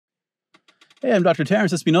Hey, I'm Dr.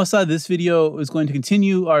 Terence Espinosa. This video is going to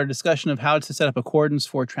continue our discussion of how to set up accordance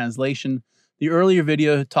for translation. The earlier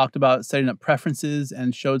video talked about setting up preferences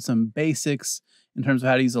and showed some basics in terms of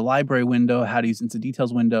how to use a library window, how to use instant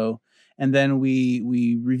details window. And then we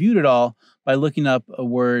reviewed it all by looking up a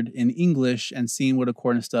word in English and seeing what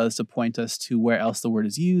accordance does to point us to where else the word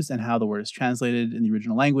is used and how the word is translated in the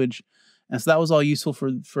original language. And so that was all useful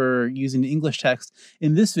for using the English text.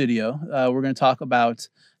 In this video, we're going to talk about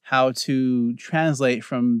how to translate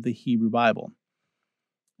from the Hebrew Bible.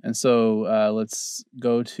 And so let's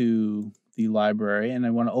go to the library, and I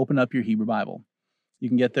want to open up your Hebrew Bible. You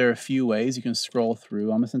can get there a few ways. You can scroll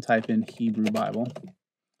through. I'm just going to type in Hebrew Bible.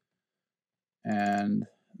 And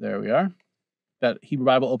there we are. That Hebrew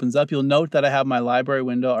Bible opens up. You'll note that I have my library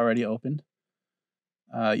window already opened.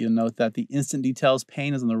 You'll note that the Instant Details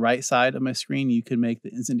pane is on the right side of my screen. You can make the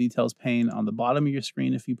Instant Details pane on the bottom of your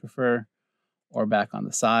screen if you prefer, or back on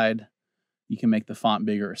the side. You can make the font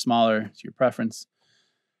bigger or smaller. It's your preference.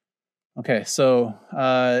 Okay, so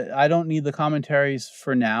I don't need the commentaries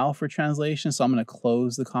for now for translation, so I'm going to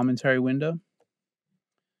close the commentary window.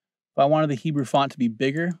 If I wanted the Hebrew font to be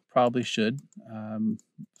bigger, probably should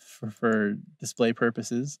for display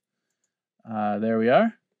purposes. There we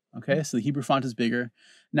are. Okay, so the Hebrew font is bigger.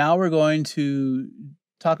 Now we're going to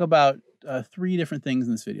talk about three different things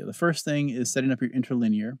in this video. The first thing is setting up your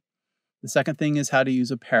interlinear. The second thing is how to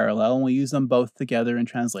use a parallel, and we'll use them both together in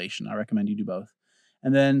translation. I recommend you do both.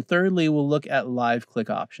 And then thirdly, we'll look at live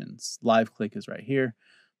click options. Live click is right here.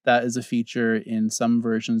 That is a feature in some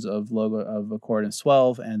versions of Accordance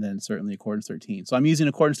 12 and then certainly Accordance 13. So I'm using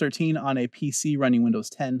Accordance 13 on a PC running Windows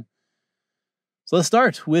 10. So let's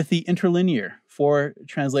start with the interlinear for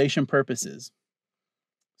translation purposes.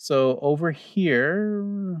 So over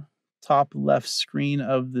here, top left screen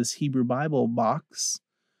of this Hebrew Bible box,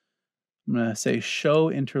 I'm going to say show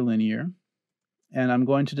interlinear, and I'm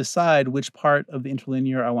going to decide which part of the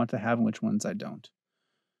interlinear I want to have and which ones I don't.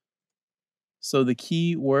 So the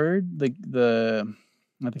key word,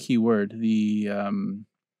 not the key word, the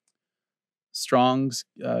Strong's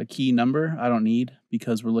key number, I don't need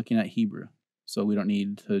because we're looking at Hebrew. So we don't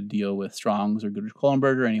need to deal with Strong's or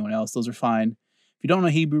Goodrich-Kohlenberg or anyone else. Those are fine. If you don't know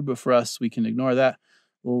Hebrew, but for us, we can ignore that.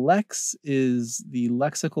 Lex is the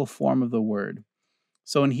lexical form of the word.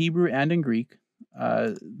 So in Hebrew and in Greek,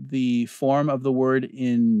 the form of the word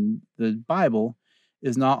in the Bible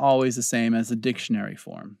is not always the same as the dictionary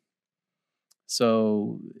form.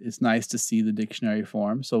 So it's nice to see the dictionary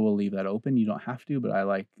form. So we'll leave that open. You don't have to, but I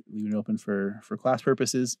like leaving it open for class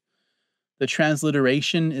purposes. The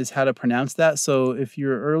transliteration is how to pronounce that. So if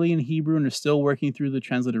you're early in Hebrew and are still working through the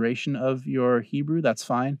transliteration of your Hebrew, that's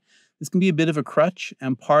fine. This can be a bit of a crutch,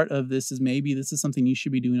 and part of this is maybe this is something you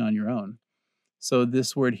should be doing on your own. So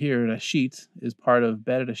this word here, rashit, is part of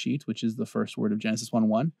bereshit, which is the first word of Genesis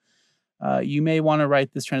 1:1. You may want to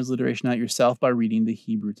write this transliteration out yourself by reading the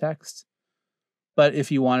Hebrew text. But if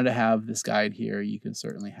you wanted to have this guide here, you can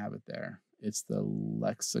certainly have it there. It's the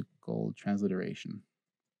lexical transliteration.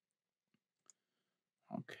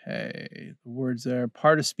 Okay, the words there,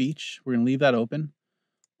 part of speech. We're going to leave that open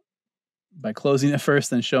by closing it first,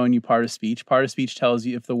 then showing you part of speech. Part of speech tells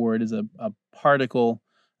you if the word is a particle,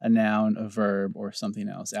 a noun, a verb, or something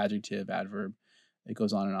else, adjective, adverb. It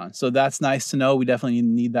goes on and on. So that's nice to know. We definitely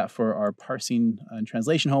need that for our parsing and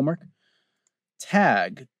translation homework.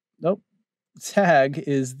 Tag. Nope. Tag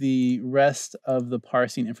is the rest of the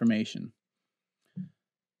parsing information.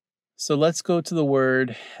 So let's go to the word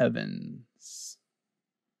heavens.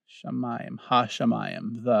 Shamayim.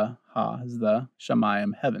 Ha-shamayim. The. Ha is the.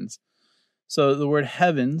 Shamayim. Heavens. So the word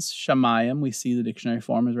heavens, shamayim, we see the dictionary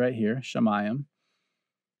form is right here. Shamayim.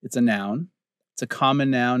 It's a noun. It's a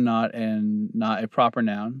common noun, not a proper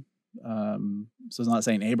noun. So it's not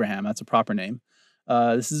saying Abraham. That's a proper name.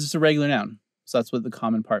 This is just a regular noun. So that's what the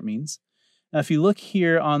common part means. Now, if you look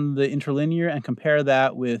here on the interlinear and compare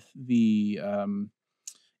that with the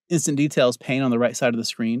Instant Details pane on the right side of the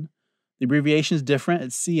screen, the abbreviation is different.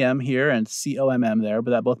 It's CM here and COMM there,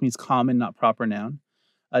 but that both means common, not proper noun.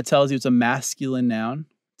 It tells you it's a masculine noun.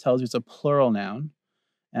 It tells you it's a plural noun.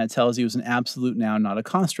 And it tells you it's an absolute noun, not a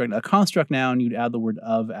construct. A construct noun, you'd add the word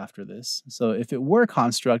of after this. So if it were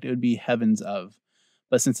construct, it would be heavens of.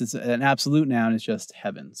 But since it's an absolute noun, it's just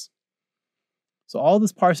heavens. So all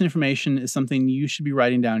this parsing information is something you should be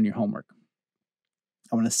writing down in your homework.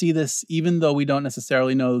 I want to see this, even though we don't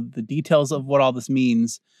necessarily know the details of what all this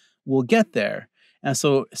means, we'll get there. And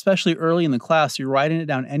so especially early in the class, you're writing it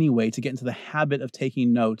down anyway to get into the habit of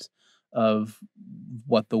taking note of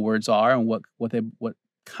what the words are and what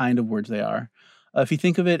kind of words they are. If you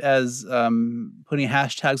think of it as putting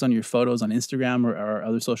hashtags on your photos on Instagram or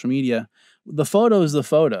other social media, the photo is the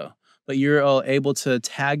photo, but you're able to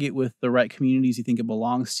tag it with the right communities you think it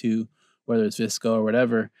belongs to, whether it's Visco or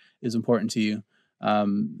whatever is important to you.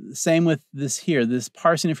 Same with this here. This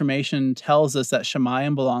parsing information tells us that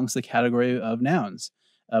Shemayim belongs to the category of nouns,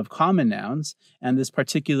 of common nouns, and this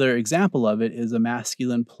particular example of it is a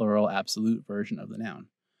masculine plural absolute version of the noun.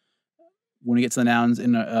 When we get to the nouns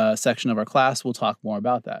in a section of our class, we'll talk more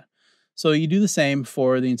about that. So you do the same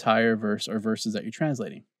for the entire verse or verses that you're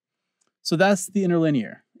translating. So that's the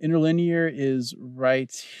interlinear. Interlinear is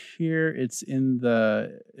right here. It's in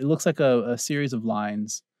it looks like a series of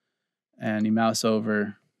lines, and you mouse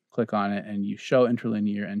over, click on it, and you show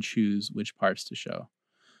interlinear and choose which parts to show.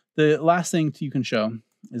 The last thing you can show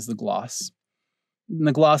is the gloss. And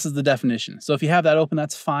the gloss is the definition. So if you have that open,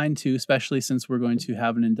 that's fine too, especially since we're going to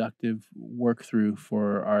have an inductive work through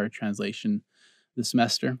for our translation this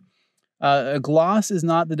semester. A gloss is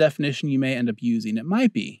not the definition you may end up using. It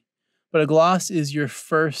might be, but a gloss is your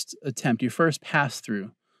first attempt, your first pass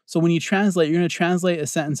through. So when you translate, you're going to translate a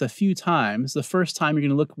sentence a few times. The first time you're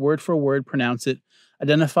going to look word for word, pronounce it,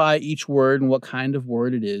 identify each word and what kind of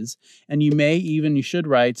word it is. And you should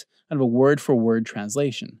write kind of a word for word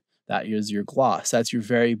translation. That is your gloss. That's your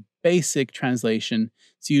very basic translation.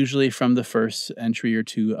 It's usually from the first entry or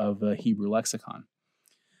two of a Hebrew lexicon.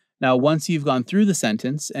 Now, once you've gone through the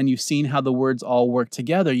sentence and you've seen how the words all work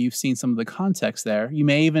together, you've seen some of the context there. You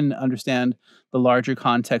may even understand the larger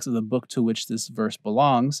context of the book to which this verse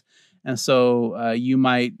belongs. And so you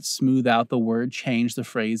might smooth out the word, change the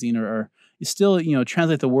phrasing, or you still,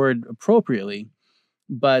 translate the word appropriately.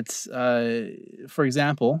 But for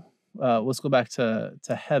example, let's go back to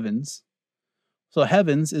heavens. So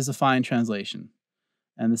heavens is a fine translation.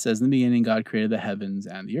 And it says, in the beginning, God created the heavens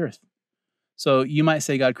and the earth. So you might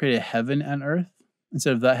say God created heaven and earth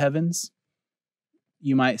instead of the heavens.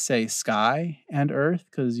 You might say sky and earth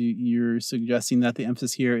because you're suggesting that the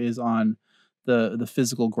emphasis here is on the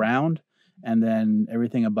physical ground and then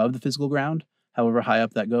everything above the physical ground, however high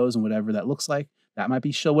up that goes and whatever that looks like. That might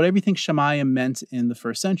be whatever you think Shemayim meant in the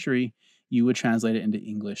first century, you would translate it into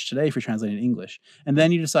English today if you're translating English. And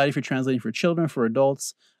then you decide if you're translating for children, for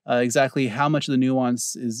adults, exactly how much of the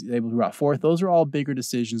nuance is able to be brought forth. Those are all bigger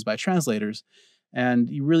decisions by translators. And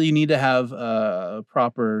you really need to have a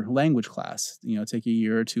proper language class, take a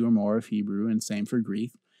year or two or more of Hebrew, and same for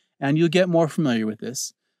Greek. And you'll get more familiar with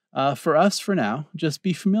this. For us, for now, just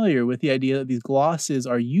be familiar with the idea that these glosses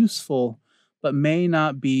are useful, but may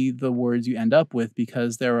not be the words you end up with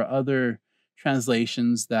because there are other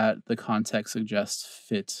translations that the context suggests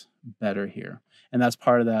fit better here. And that's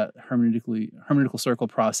part of that hermeneutical circle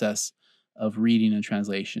process of reading and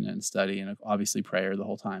translation and study and obviously prayer the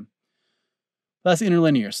whole time. That's the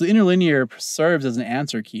interlinear. So the interlinear serves as an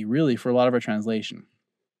answer key really for a lot of our translation.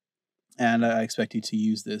 And I expect you to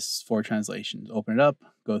use this for translations. Open it up,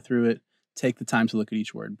 go through it, take the time to look at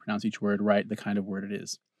each word, pronounce each word, write the kind of word it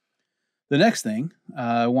is. The next thing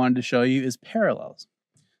I wanted to show you is parallels.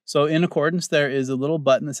 So in accordance, there is a little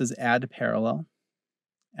button that says add parallel.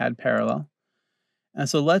 Add parallel. And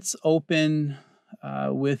so let's open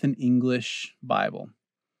with an English Bible.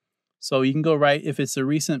 So you can go right, if it's a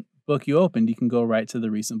recent book you opened, you can go right to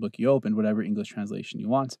the recent book you opened, whatever English translation you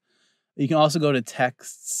want. You can also go to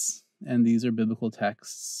texts, and these are biblical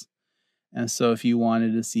texts. And so if you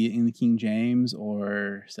wanted to see it in the King James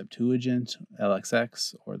or Septuagint,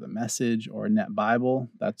 LXX, or the Message, or Net Bible,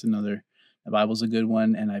 that's another. Net Bible's a good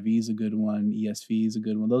one. NIV is a good one. ESV is a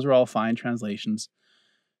good one. Those are all fine translations.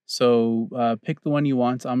 So pick the one you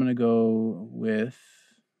want. I'm going to go with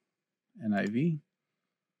NIV.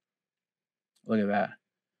 Look at that.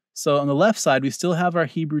 So on the left side, we still have our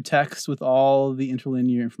Hebrew text with all the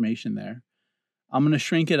interlinear information there. I'm going to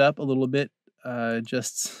shrink it up a little bit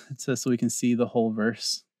just so we can see the whole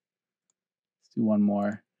verse. Let's do one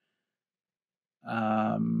more.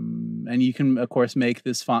 And you can, of course, make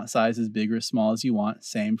this font size as big or small as you want.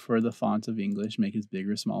 Same for the font of English. Make it as big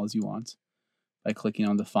or small as you want by clicking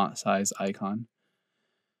on the font size icon.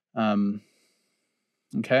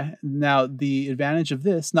 Okay. Now, the advantage of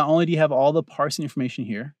this, not only do you have all the parsing information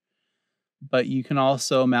here, but you can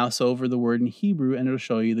also mouse over the word in Hebrew and it'll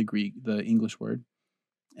show you the English word,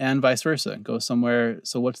 and vice versa. Go somewhere.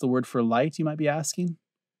 So what's the word for light, you might be asking?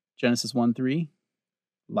 Genesis 1:3,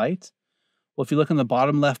 light. Well, if you look on the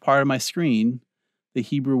bottom left part of my screen, the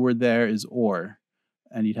Hebrew word there is or,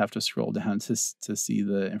 and you'd have to scroll down to see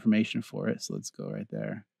the information for it. So let's go right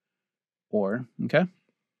there. Or, okay, it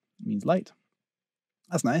means light.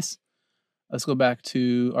 That's nice. Let's go back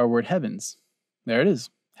to our word heavens. There it is.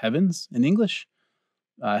 Heavens in English.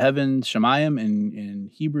 heaven, Shemayim in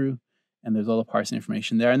Hebrew, and there's all the parsing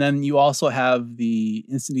information there. And then you also have the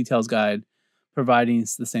Instant Details Guide providing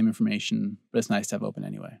the same information, but it's nice to have open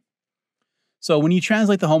anyway. So when you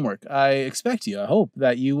translate the homework, I hope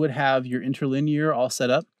that you would have your interlinear all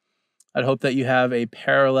set up. I'd hope that you have a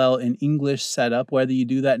parallel in English set up, whether you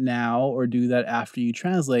do that now or do that after you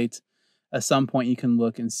translate. At some point you can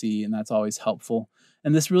look and see, and that's always helpful.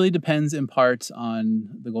 And this really depends in part on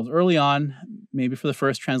the goals early on, maybe for the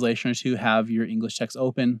first translation or two, have your English text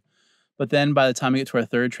open. But then by the time we get to our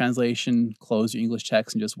third translation, close your English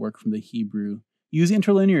text and just work from the Hebrew. Use the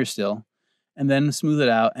interlinear still, and then smooth it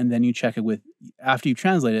out, and then you check it with, after you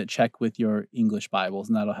translate it, check with your English Bibles,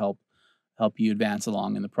 and that'll help you advance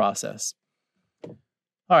along in the process.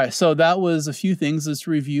 All right, so that was a few things. Let's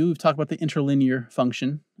review. We've talked about the interlinear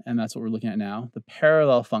function, and that's what we're looking at now. The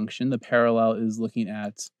parallel function, the parallel is looking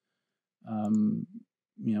at,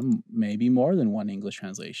 maybe more than one English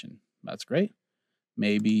translation. That's great.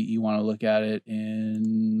 Maybe you want to look at it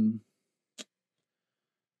in,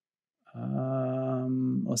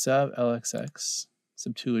 let's have LXX,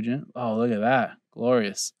 Septuagint. Oh, look at that.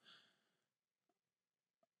 Glorious.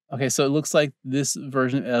 Okay, so it looks like this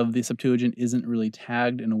version of the Septuagint isn't really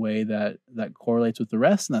tagged in a way that correlates with the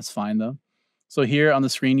rest, and that's fine though. So here on the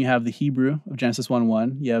screen you have the Hebrew of Genesis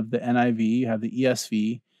 1:1, you have the NIV, you have the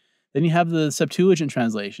ESV, then you have the Septuagint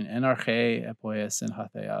translation, Enarche, Epoias, and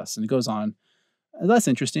Hatheas, and it goes on. That's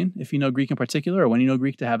interesting if you know Greek in particular, or when you know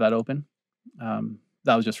Greek, to have that open.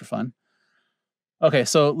 That was just for fun. Okay,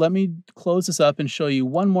 so let me close this up and show you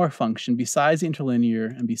one more function besides the interlinear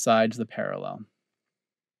and besides the parallel.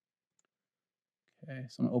 Okay,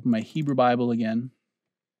 so I'm going to open my Hebrew Bible again.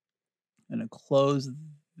 I'm going to close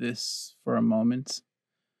this for a moment.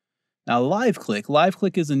 Now, live click. Live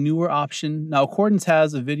click is a newer option. Now, Accordance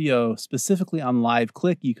has a video specifically on live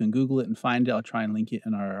click. You can Google it and find it. I'll try and link it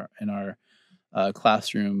in our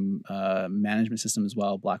classroom management system as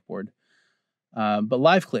well, Blackboard. But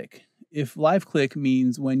live click. If live click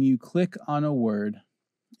means when you click on a word,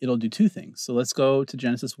 it'll do two things. So let's go to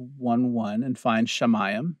Genesis 1:1 and find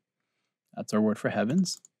Shemayim. That's our word for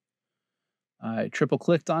heavens. I triple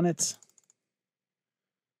clicked on it,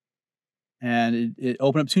 and it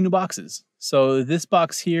opened up two new boxes. So this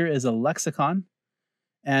box here is a lexicon,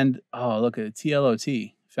 and oh, look at it,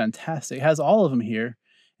 TLOT. Fantastic. It has all of them here.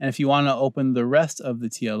 And if you want to open the rest of the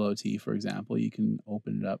TLOT, for example, you can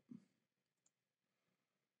open it up.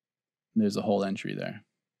 There's a whole entry there.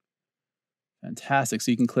 Fantastic.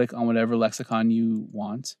 So you can click on whatever lexicon you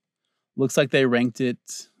want. Looks like they ranked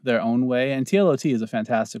it their own way, and TLOT is a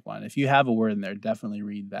fantastic one. If you have a word in there, definitely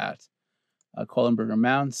read that. Kohlenberger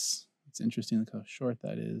Mounts. It's interesting. Look how short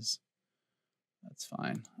that is. That's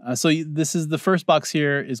fine. So this is the first box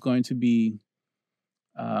here is going to be,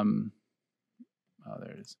 oh,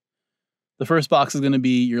 there it is. The first box is going to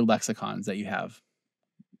be your lexicons that you have.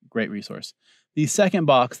 Great resource. The second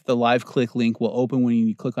box, the live click link will open when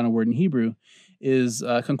you click on a word in Hebrew, is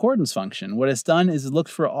a concordance function. What it's done is it looked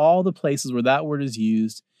for all the places where that word is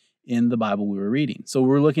used in the Bible we were reading. So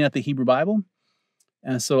we're looking at the Hebrew Bible,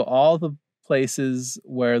 and so all the places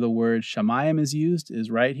where the word Shemayim is used is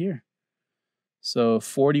right here. So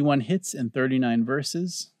 41 hits and 39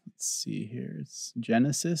 verses. Let's see here. It's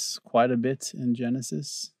Genesis, quite a bit in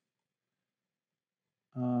Genesis.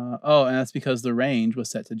 Oh, and that's because the range was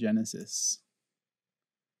set to Genesis.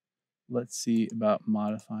 Let's see about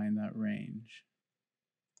modifying that range.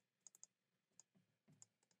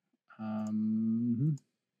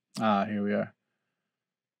 Here we are.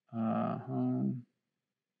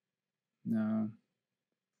 No.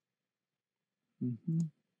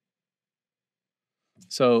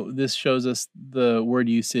 So this shows us the word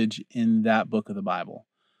usage in that book of the Bible,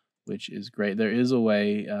 which is great. There is a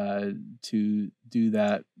way to do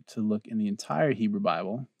that, to look in the entire Hebrew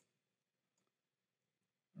Bible.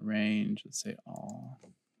 Range, let's say all.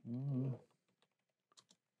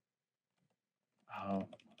 Oh,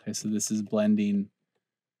 okay, so this is blending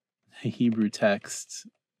the Hebrew text,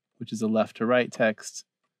 which is a left to right text,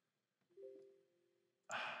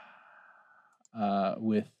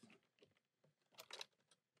 with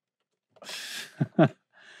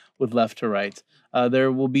with left to right.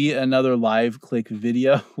 There will be another live click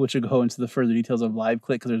video, which will go into the further details of live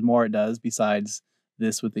click, because there's more it does besides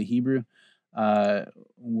this with the Hebrew. Here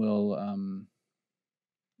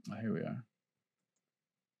we are.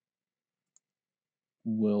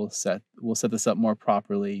 We'll set this up more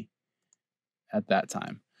properly at that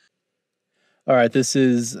time. All right, this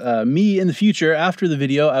is me in the future. After the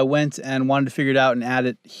video, I went and wanted to figure it out and add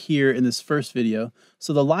it here in this first video.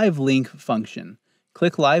 So the live link function.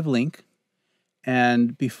 Click live link,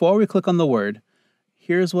 and before we click on the word,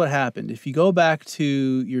 here's what happened. If you go back to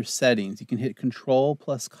your settings, you can hit Control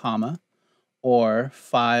plus comma or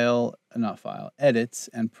Edit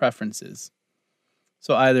and Preferences.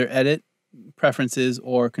 So either Edit, Preferences,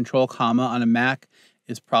 or Control comma on a Mac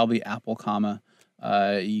is probably Apple comma.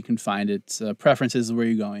 You can find it. Preferences is where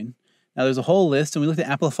you're going. Now there's a whole list, and we looked at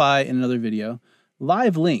Amplify in another video.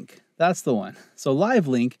 Live Link, that's the one. So Live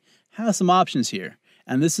Link has some options here,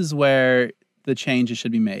 and this is where the changes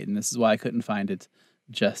should be made, and this is why I couldn't find it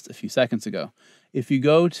just a few seconds ago. If you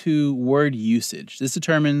go to word usage, this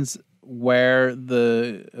determines where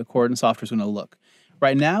the accordance software is going to look.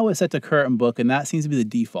 Right now it's set to current book, and that seems to be the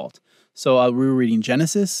default. So we were reading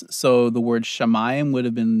Genesis, so the word Shemayim would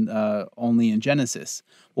have been only in Genesis.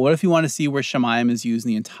 Well, what if you want to see where Shemayim is used in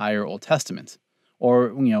the entire Old Testament?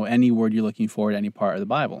 Or any word you're looking for in any part of the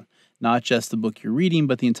Bible. Not just the book you're reading,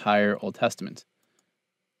 but the entire Old Testament.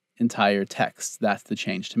 Entire text. That's the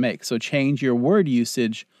change to make. So change your word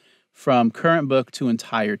usage from current book to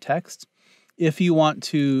entire text. If you want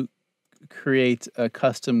to create a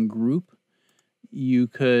custom group, you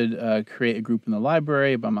could create a group in the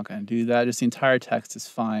library, but I'm not going to do that. Just the entire text is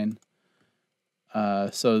fine.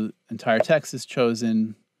 So entire text is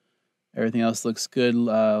chosen. Everything else looks good.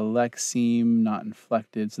 Lexeme, not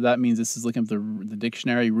inflected. So that means this is looking at the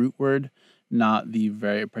dictionary root word, not the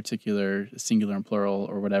very particular singular and plural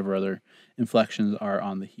or whatever other inflections are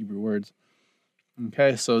on the Hebrew words.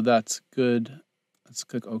 Okay, so that's good. Let's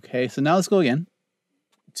click OK. So now let's go again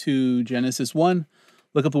to Genesis 1.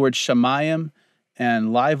 Look up the word Shemayim,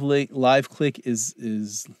 and live click is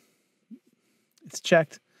it's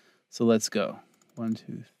checked. So let's go. 1,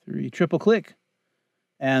 2, 3. Triple click.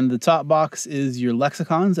 And the top box is your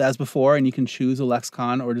lexicons as before, and you can choose a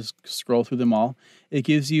lexicon or just scroll through them all. It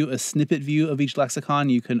gives you a snippet view of each lexicon.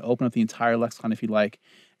 You can open up the entire lexicon if you'd like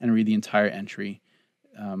and read the entire entry,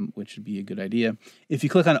 which would be a good idea. If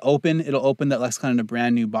you click on open, it'll open that lexicon in a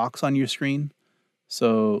brand new box on your screen.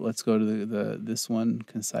 So let's go to this one,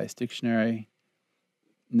 Concise Dictionary.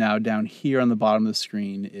 Now down here on the bottom of the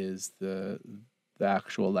screen is the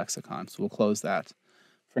actual lexicon. So we'll close that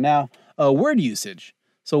for now. Word usage.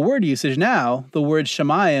 So word usage now, the word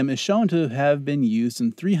Shemayim is shown to have been used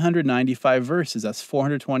in 395 verses. That's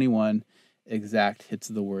 421 exact hits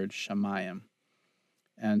of the word Shemayim.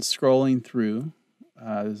 And scrolling through,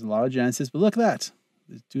 there's a lot of Genesis, but look at that.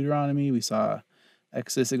 There's Deuteronomy, we saw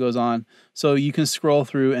Exodus, it goes on. So you can scroll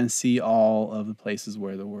through and see all of the places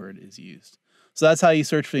where the word is used. So that's how you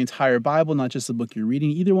search for the entire Bible, not just the book you're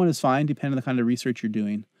reading. Either one is fine, depending on the kind of research you're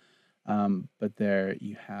doing. But there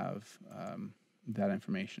you have that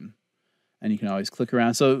information, and you can always click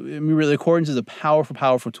around. So really, Accordance is a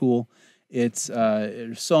powerful tool.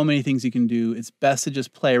 There's so many things you can do. It's best to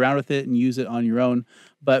just play around with it and use it on your own.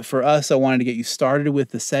 But for us, I wanted to get you started with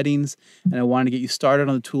the settings, and I wanted to get you started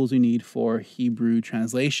on the tools we need for Hebrew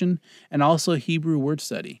translation and also Hebrew word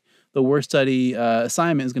study. The word study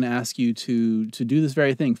assignment is going to ask you to do this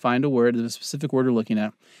very thing. Find a word, a specific word you're looking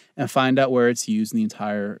at, and find out where it's used in the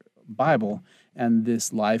entire Bible. And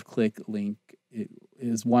this live click link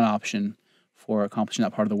is one option for accomplishing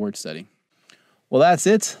that part of the word study. Well, that's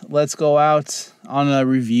it. Let's go out on a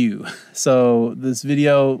review. So this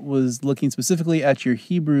video was looking specifically at your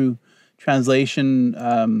Hebrew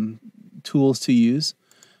translation tools to use.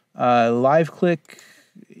 Live click,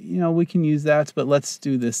 we can use that, but let's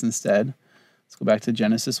do this instead. Let's go back to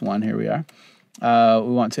Genesis 1. Here we are.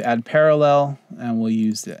 We want to add parallel, and we'll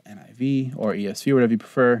use the NIV or ESV, whatever you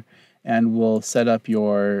prefer, and we'll set up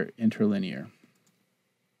your interlinear.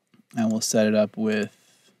 And we'll set it up with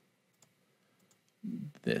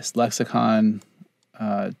this lexicon,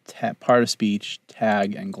 part of speech,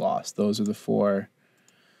 tag, and gloss. Those are the four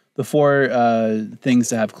things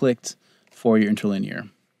to have clicked for your interlinear.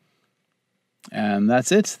 And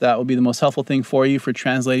that's it. That will be the most helpful thing for you for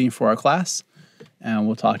translating for our class. And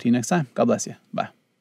we'll talk to you next time. God bless you. Bye.